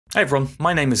Hey everyone,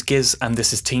 my name is Giz and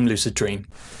this is Team Lucid Dream.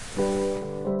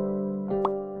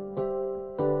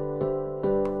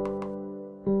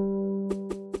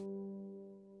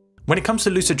 When it comes to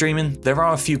lucid dreaming, there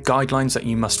are a few guidelines that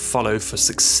you must follow for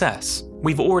success.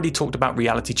 We've already talked about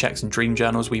reality checks and dream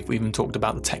journals, we've even talked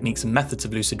about the techniques and methods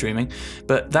of lucid dreaming,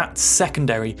 but that's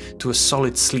secondary to a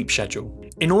solid sleep schedule.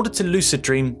 In order to lucid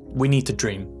dream, we need to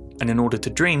dream. And in order to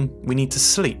dream, we need to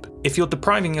sleep. If you're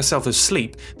depriving yourself of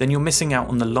sleep, then you're missing out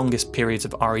on the longest periods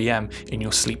of REM in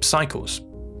your sleep cycles.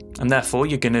 And therefore,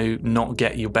 you're going to not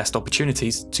get your best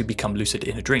opportunities to become lucid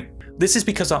in a dream. This is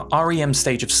because our REM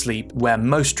stage of sleep, where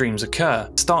most dreams occur,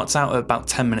 starts out at about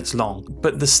 10 minutes long,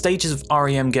 but the stages of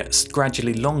REM get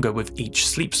gradually longer with each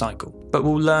sleep cycle. But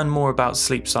we'll learn more about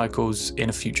sleep cycles in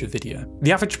a future video.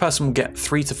 The average person will get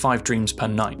 3 to 5 dreams per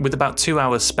night, with about 2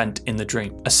 hours spent in the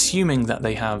dream, assuming that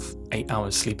they have 8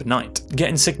 hours sleep a night.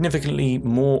 Getting significantly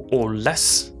more or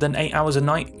less than 8 hours a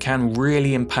night can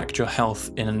really impact your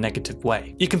health in a negative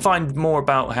way. You can find more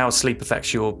about how sleep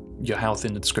affects your health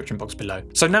in the description box below.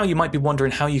 So now you might be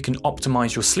wondering how you can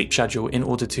optimize your sleep schedule in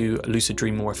order to lucid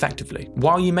dream more effectively.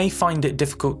 While you may find it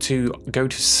difficult to go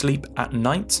to sleep at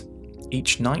night,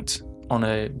 each night, on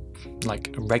a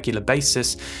regular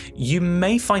basis, you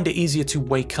may find it easier to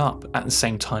wake up at the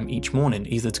same time each morning,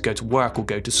 either to go to work or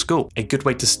go to school. A good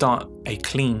way to start a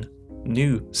clean,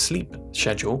 new sleep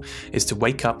schedule is to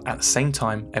wake up at the same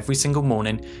time every single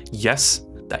morning. Yes,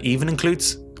 that even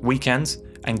includes weekends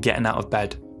and getting out of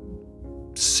bed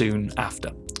soon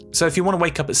after. So if you want to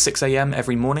wake up at 6 AM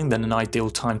every morning, then an ideal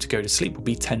time to go to sleep will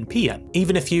be 10 PM.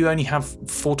 Even if you only have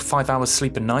 4 to 5 hours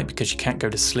sleep a night because you can't go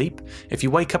to sleep, if you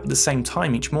wake up at the same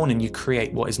time each morning, you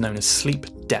create what is known as sleep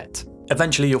debt.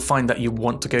 Eventually you'll find that you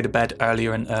want to go to bed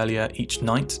earlier and earlier each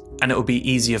night, and it will be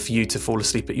easier for you to fall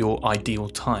asleep at your ideal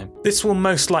time. This will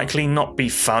most likely not be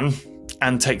fun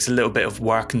and takes a little bit of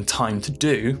work and time to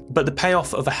do, but the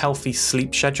payoff of a healthy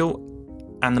sleep schedule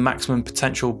and the maximum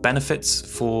potential benefits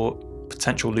for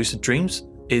potential lucid dreams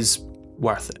is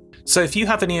worth it. So if you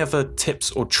have any other tips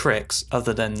or tricks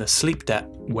other than the sleep debt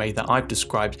way that I've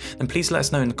described, then please let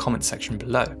us know in the comment section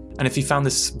below. And if you found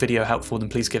this video helpful, then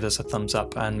please give us a thumbs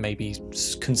up and maybe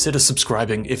consider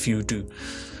subscribing if you do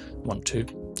want to,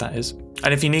 that is.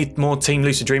 And if you need more Team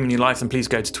Lucid Dream in your life, then please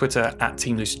go to Twitter at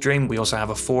Team Lucid Dream. We also have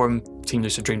a forum,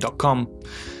 teamluciddream.com,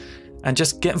 and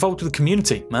just get involved with the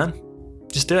community, man.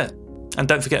 Just do it. And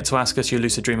don't forget to ask us your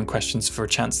lucid dreaming questions for a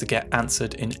chance to get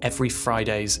answered in every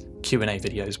Friday's Q&A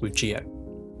videos with Gio.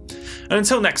 And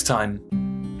until next time,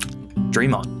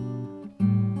 dream on.